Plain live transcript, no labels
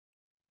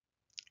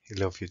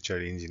Hello future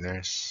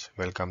engineers,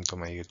 welcome to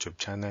my YouTube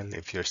channel.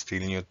 If you're still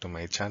new to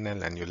my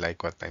channel and you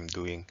like what I'm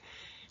doing,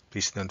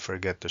 please don't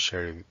forget to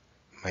share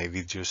my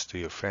videos to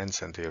your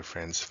friends and to your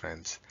friends'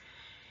 friends.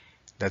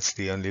 That's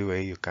the only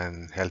way you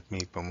can help me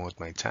promote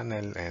my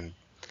channel and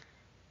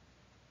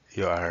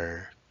you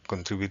are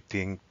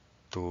contributing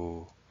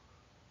to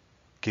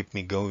keep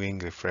me going,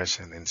 refreshed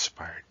and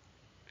inspired.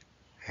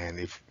 And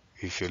if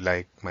you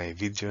like my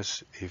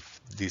videos,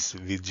 if these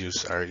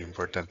videos are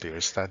important to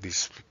your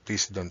studies,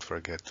 please don't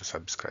forget to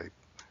subscribe.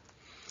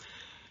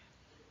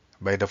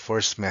 By the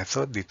first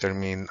method,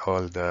 determine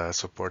all the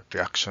support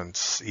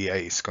reactions.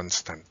 EI is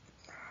constant.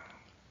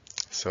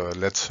 So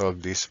let's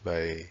solve this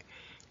by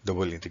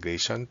double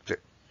integration.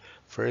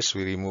 First,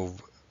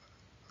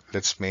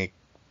 let's make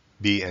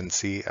B and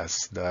C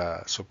as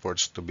the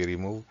supports to be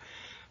removed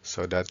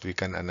so that we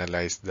can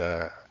analyze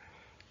the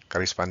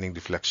corresponding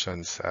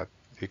deflections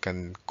we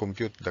can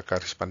compute the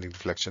corresponding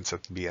deflections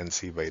at B and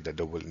C by the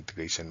double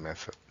integration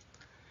method.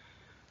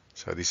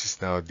 So this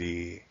is now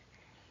the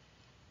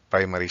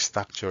primary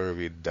structure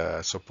with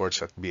the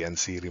supports at B and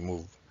C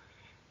removed.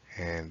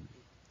 And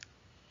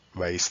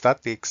by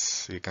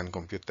statics, we can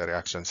compute the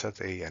reactions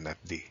at A and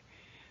at D.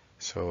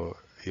 So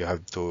you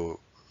have to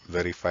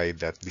verify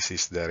that this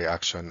is the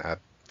reaction at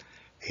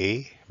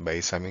A by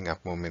summing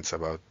up moments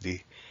about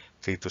D,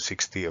 3 to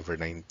 60 over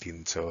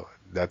 19. So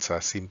that's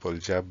a simple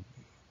job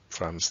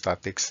from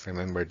statics.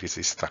 Remember, this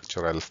is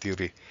structural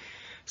theory.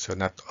 So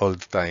not all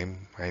the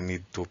time I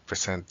need to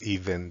present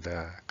even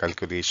the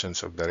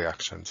calculations of the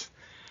reactions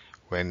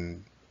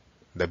when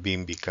the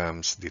beam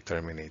becomes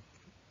determinate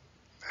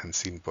and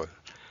simple.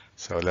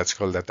 So let's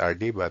call that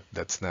RD, but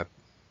that's not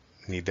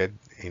needed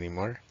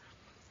anymore.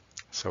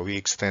 So we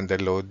extend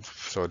the load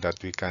so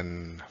that we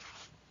can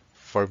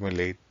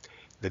formulate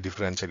the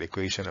differential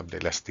equation of the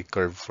elastic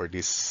curve for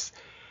this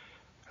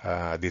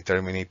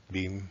determinate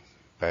beam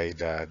by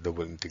the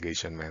double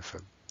integration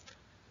method.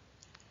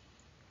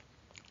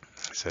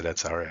 So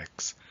that's our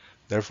x.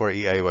 Therefore,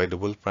 EIY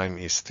double prime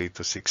is 3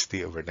 to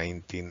 60 over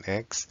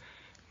 19x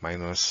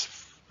minus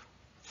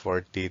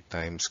 40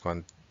 times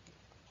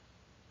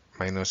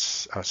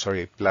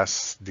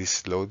plus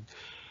this load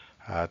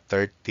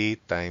 30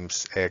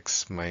 times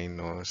x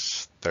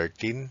minus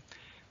 13,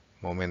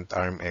 moment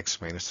arm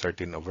x minus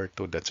 13 over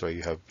 2, that's why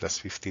you have plus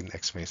 15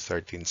 x minus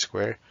 13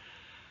 square,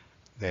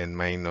 then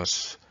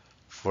minus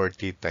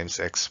 40 times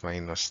x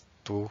minus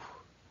 2,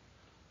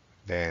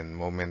 then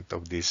moment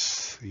of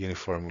this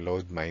uniform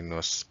load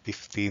minus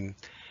 15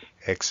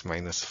 x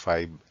minus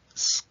 5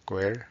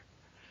 square,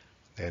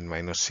 then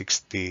minus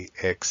 60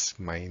 x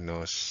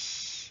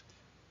minus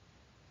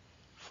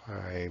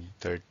 5,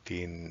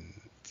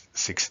 13,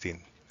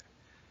 16.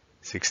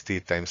 60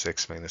 times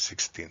x minus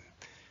 16.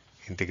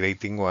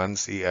 Integrating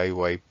once,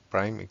 EIY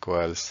prime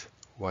equals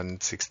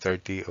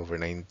 1630 over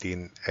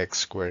 19 x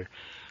square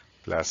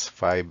plus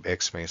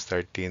 5x minus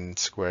 13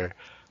 square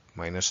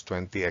minus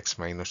 20x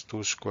minus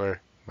 2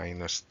 square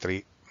minus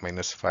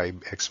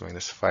 5x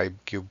minus 5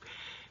 cube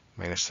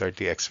minus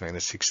 30x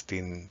minus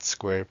 16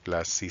 square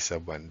plus c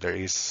sub 1. There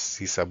is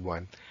c sub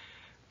 1,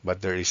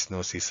 but there is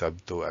no c sub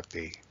 2 at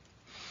A.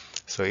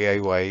 So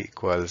EIY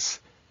equals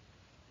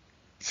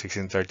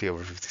 1630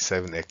 over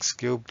 57x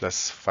cubed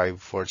plus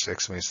 5 fourths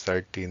x minus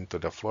 13 to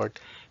the fourth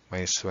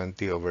minus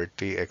 20 over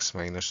 3x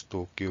minus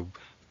 2 cubed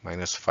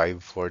minus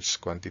 5 fourths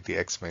quantity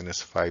x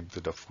minus 5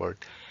 to the fourth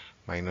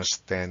minus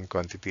 10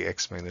 quantity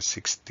x minus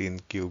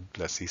 16 cubed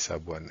plus c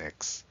sub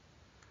 1x.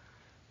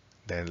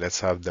 Then let's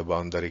have the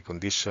boundary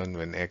condition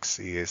when x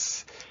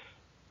is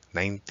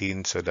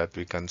 19 so that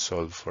we can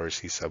solve for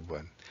c sub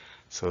 1.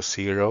 So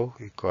 0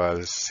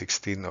 equals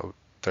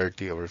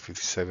 1630 over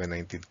 57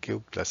 19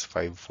 cubed plus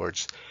 5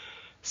 fourths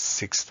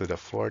 6 to the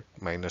fourth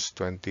minus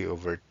 20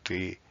 over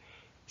 3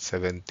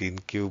 17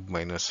 cubed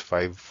minus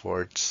 5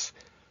 fourths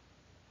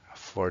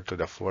 4 to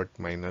the fourth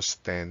minus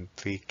 10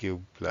 3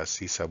 cubed plus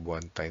c sub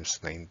 1 times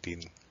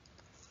 19.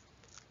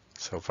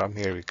 So from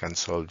here we can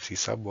solve c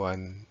sub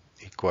 1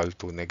 equal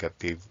to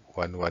negative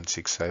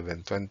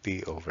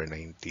 116720 over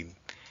 19.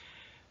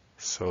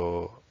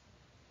 So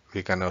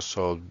we can now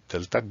solve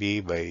delta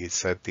B by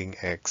setting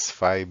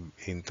x5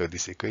 into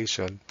this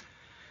equation.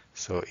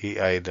 So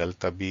EI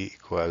delta B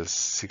equals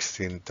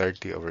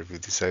 1630 over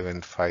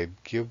 57 5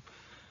 cube.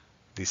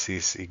 This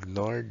is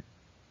ignored.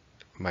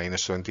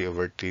 Minus 20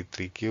 over 3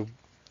 cube.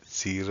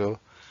 0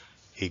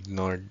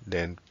 ignored.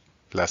 Then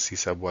plus c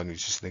sub 1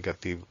 which is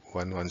negative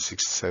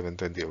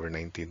 116720 over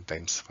 19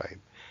 times 5.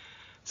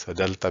 So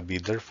delta B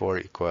therefore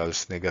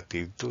equals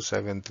negative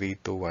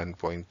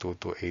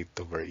 27321.228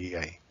 over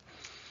EI.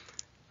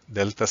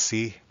 Delta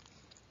C,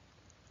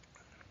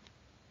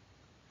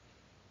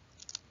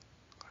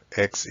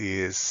 x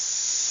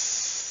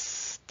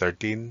is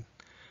 13.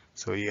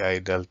 So EI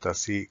delta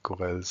C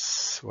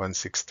equals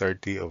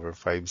 1630 over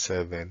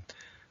 57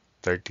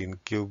 13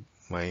 cube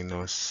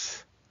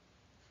minus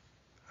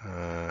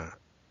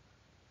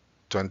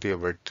 20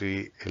 over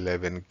 3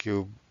 11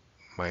 cube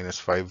minus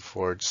 5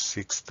 fourths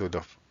 6 to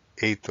the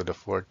 8 to the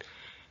fourth,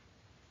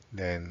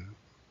 then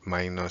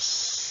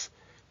minus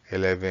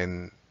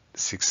 11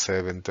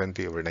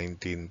 6720 over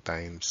 19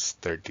 times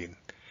 13.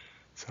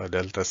 So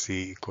delta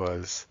C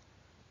equals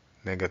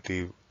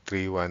negative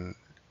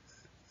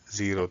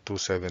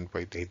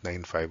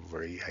 31027.895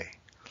 over EI.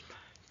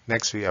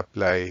 Next, we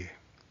apply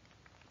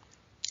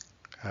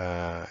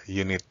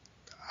unit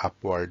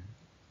upward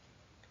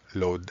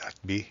load at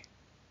B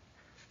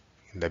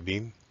in the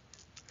beam.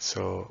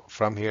 So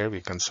from here,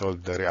 we can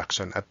solve the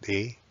reaction at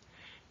A,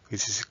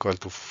 which is equal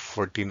to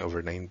 14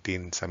 over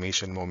 19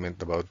 summation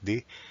moment about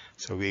D.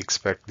 So we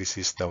expect this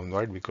is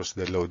downward because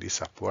the load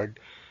is upward.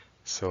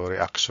 So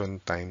reaction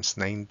times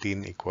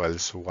 19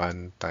 equals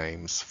 1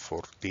 times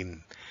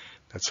 14.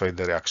 That's why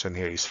the reaction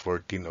here is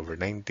 14 over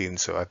 19.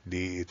 So at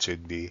D, it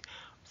should be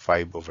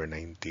 5 over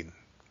 19.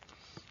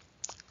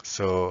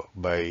 So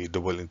by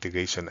double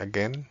integration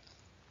again,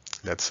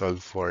 let's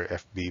solve for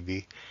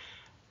FBB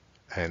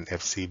and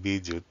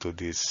FCB due to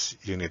this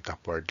unit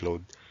upward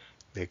load.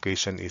 The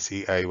equation is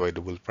EIY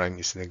double prime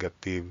is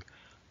negative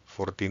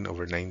 14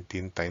 over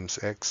 19 times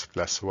x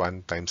plus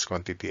 1 times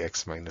quantity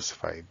x minus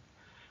 5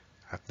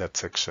 at that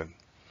section.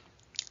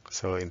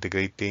 So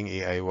integrating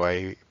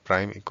EIY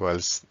prime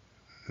equals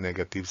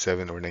negative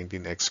 7 over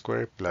 19x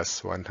squared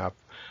plus 1 half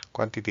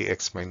quantity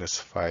x minus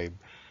 5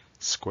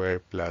 square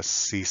plus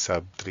c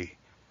sub 3.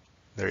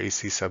 There is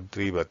c sub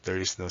 3 but there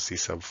is no c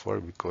sub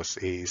 4 because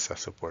a is a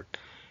support.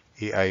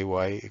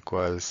 EIY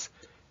equals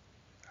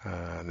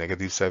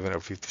negative 7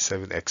 over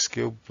 57x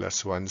cubed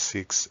plus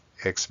 16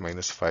 x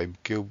minus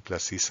 5 cubed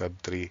plus c sub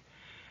 3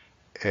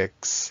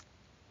 x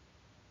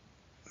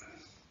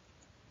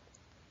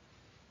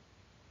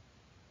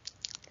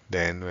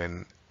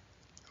then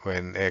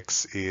when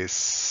x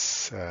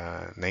is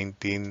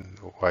 19,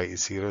 y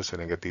is 0, so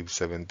negative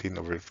 17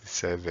 over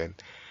 57,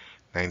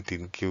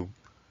 19 cubed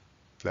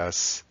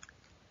plus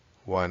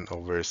 1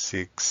 over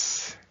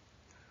 6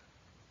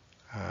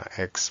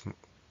 x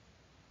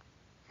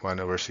 1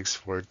 over 6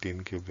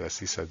 14 cubed plus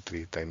c sub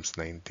 3 times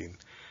 19.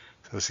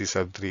 So c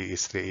sub 3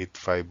 is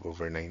 385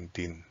 over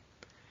 19.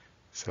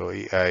 So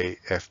EI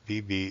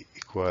FBB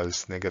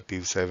equals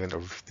negative 7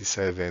 over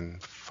 57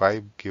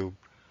 5 cubed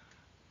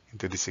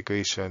into this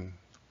equation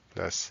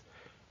plus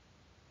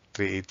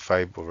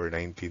 385 over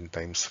 19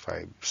 times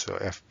 5. So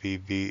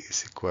FBB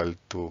is equal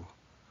to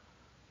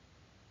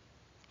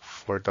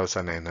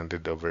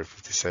 4,900 over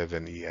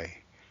 57 EI.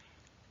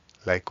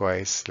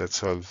 Likewise,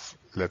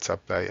 let's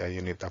apply a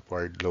unit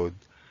upward load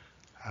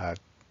at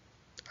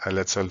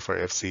let's solve for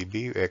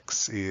FCB.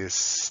 X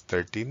is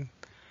 13,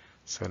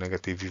 so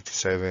negative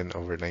 57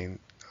 over 9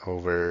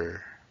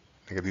 over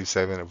negative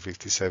 7 over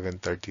 57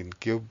 13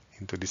 cubed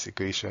into this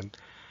equation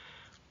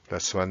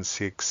plus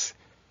 16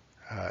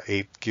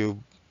 8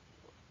 cubed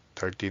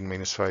 13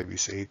 minus 5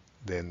 is 8,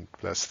 then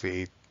plus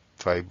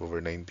 385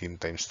 over 19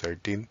 times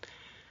 13.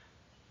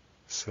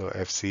 So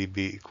FCB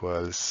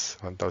equals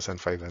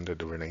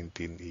 1500 over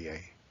 19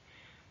 EI.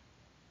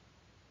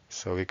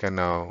 So we can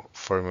now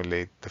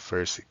formulate the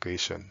first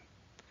equation.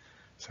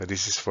 So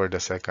this is for the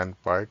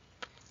second part.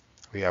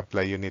 We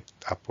apply unit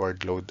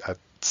upward load at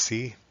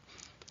C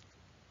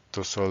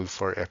to solve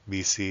for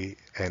FBC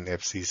and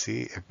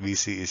FCC.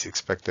 FBC is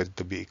expected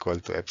to be equal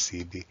to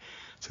FCB.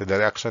 So the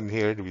reaction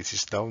here, which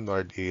is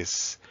downward,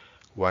 is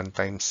 1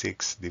 times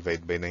 6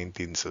 divided by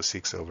 19, so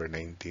 6 over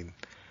 19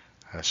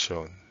 as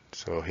shown.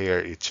 So here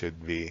it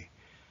should be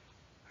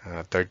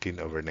 13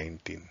 over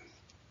 19.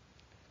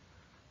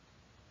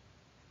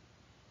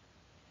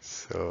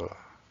 So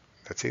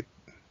that's it.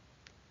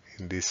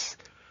 In this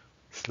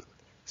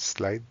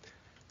slide,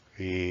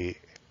 we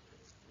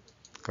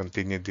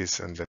continue this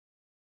on the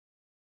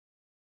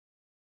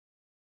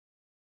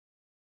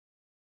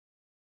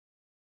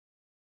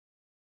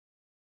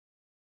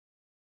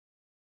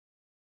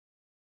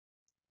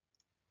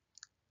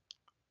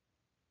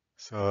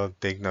So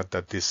take note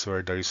that these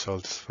were the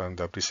results from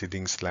the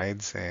preceding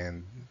slides,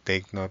 and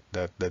take note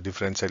that the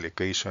differential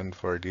equation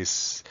for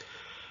this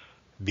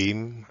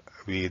beam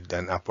with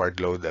an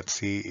upward load at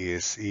C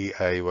is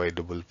EIY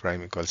double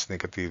prime equals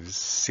negative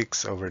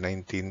 6 over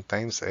 19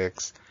 times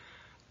x,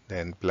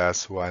 then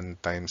plus 1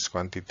 times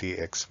quantity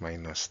x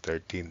minus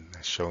 13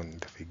 as shown in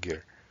the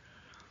figure.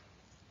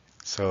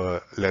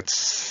 So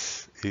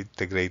let's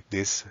integrate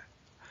this.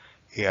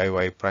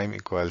 EIY prime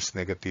equals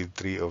negative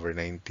 3 over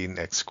 19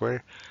 x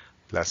squared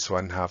plus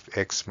 1 half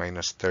x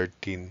minus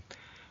 13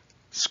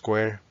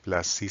 square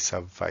plus c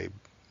sub 5.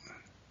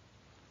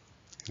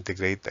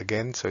 Integrate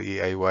again, so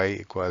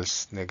EIY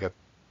equals negative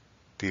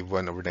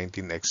 1 over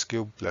 19x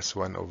cubed plus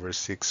 1 over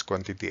 6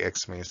 quantity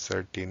x minus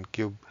 13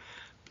 cubed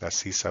plus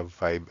c sub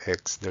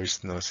 5x.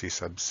 There's no c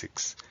sub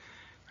 6,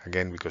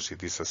 again because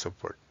it is a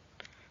support.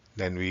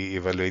 Then we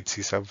evaluate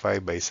c sub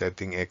 5 by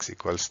setting x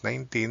equals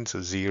 19,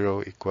 so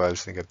 0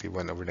 equals negative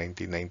 1 over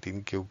 19,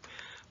 19 cubed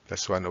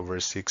plus 1 over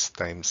 6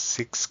 times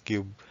 6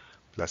 cubed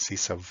plus c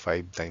sub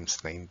 5 times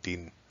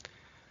 19.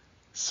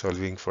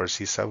 Solving for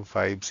c sub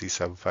 5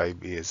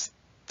 is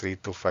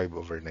 325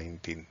 over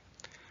 19.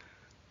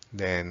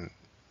 Then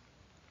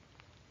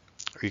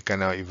we can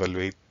now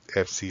evaluate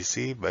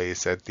FCC by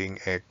setting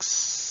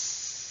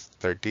x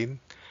 13.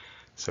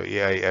 So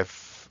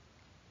EIF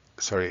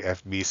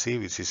FBC,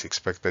 which is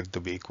expected to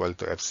be equal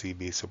to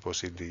FCB.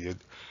 Supposedly,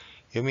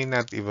 you may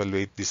not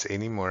evaluate this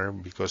anymore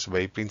because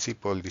by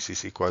principle, this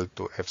is equal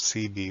to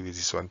FCB, which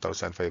is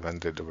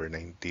 1500 over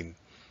 19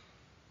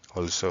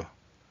 also.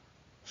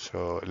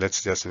 So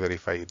let's just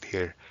verify it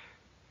here.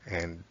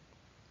 And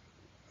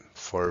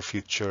for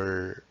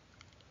future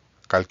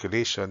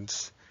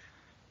calculations,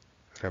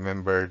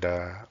 remember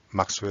the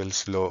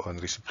Maxwell's law on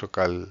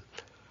reciprocal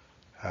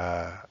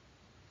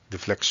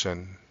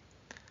deflection,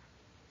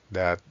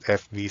 that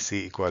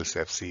FBC equals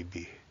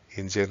FCB.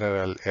 In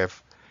general,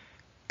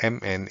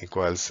 FMN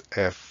equals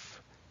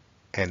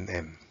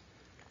FNM.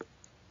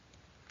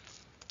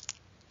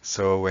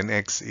 So when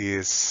X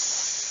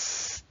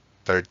is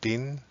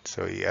 13,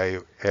 so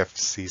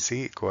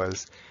FCC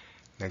equals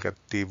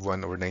negative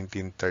 1 over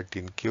 19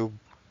 13 cubed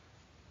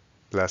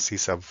plus C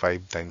sub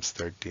 5 times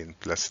 13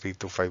 plus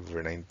 325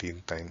 over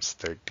 19 times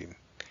 13.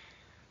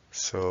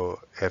 So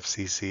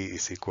FCC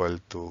is equal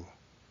to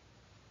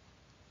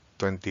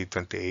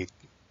 2028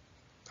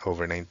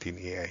 over 19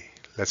 EI.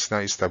 Let's now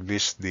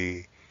establish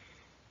the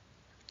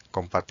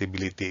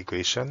compatibility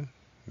equation,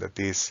 that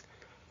is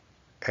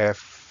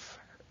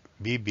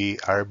FBB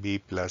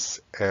RB plus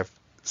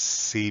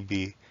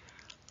FCB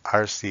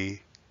RC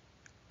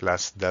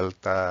plus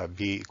delta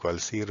B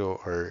equals 0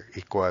 or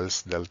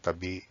equals delta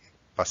B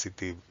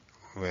positive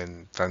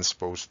when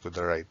transposed to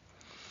the right.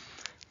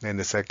 Then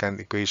the second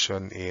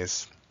equation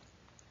is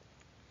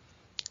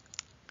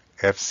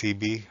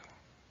FCB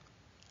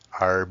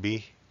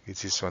RB,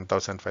 which is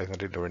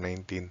 1500 over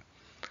 19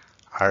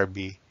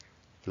 RB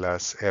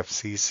plus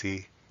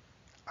FCC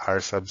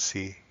R sub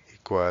C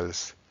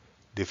equals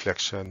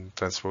deflection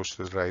transposed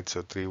to the right,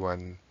 so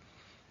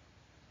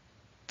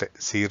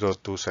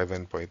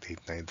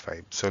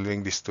 31,027.895.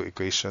 Solving these two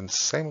equations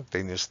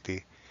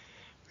simultaneously,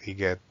 we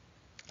get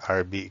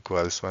RB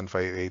equals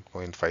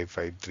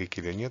 158.553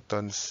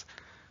 kilonewtons,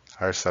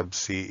 R sub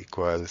C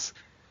equals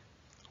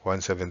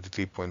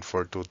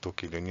 173.422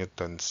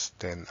 kilonewtons.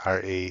 Then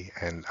RA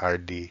and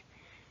RD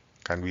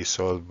can be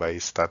solved by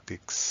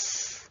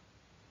statics.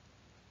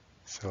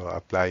 So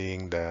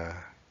applying the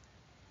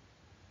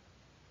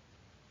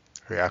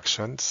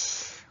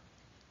reactions,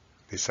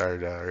 these are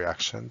the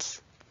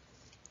reactions.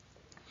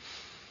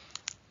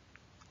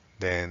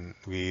 Then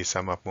we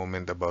sum up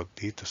moment about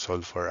D to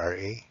solve for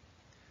RA.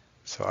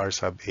 So R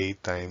sub A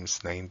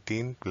times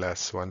 19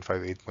 plus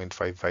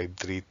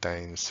 158.553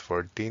 times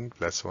 14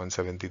 plus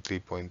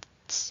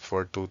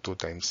 173.422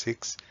 times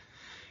 6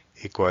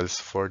 equals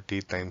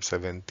 40 times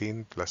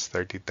 17 plus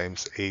 30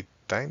 times 8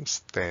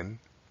 times 10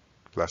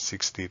 plus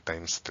 60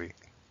 times 3.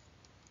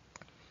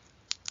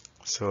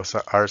 So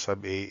R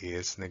sub A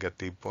is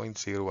negative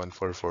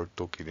 0.01442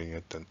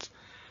 kilonewtons.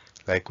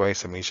 Likewise,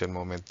 summation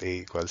moment A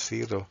equals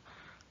 0.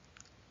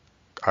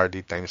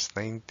 RD times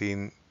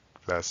 19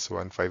 plus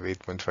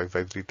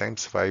 158.553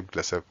 times 5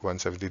 plus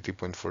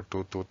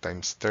 173.422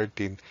 times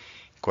 13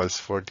 equals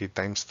 40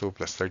 times 2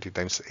 plus 30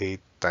 times 8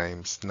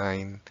 times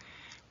 9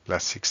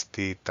 plus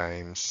 60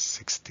 times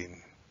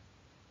 16.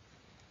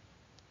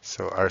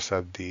 So R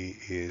sub D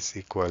is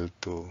equal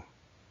to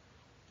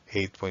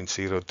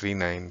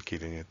 8.039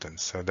 kilonewtons.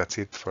 So that's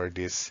it for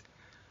this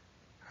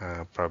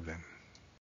problem.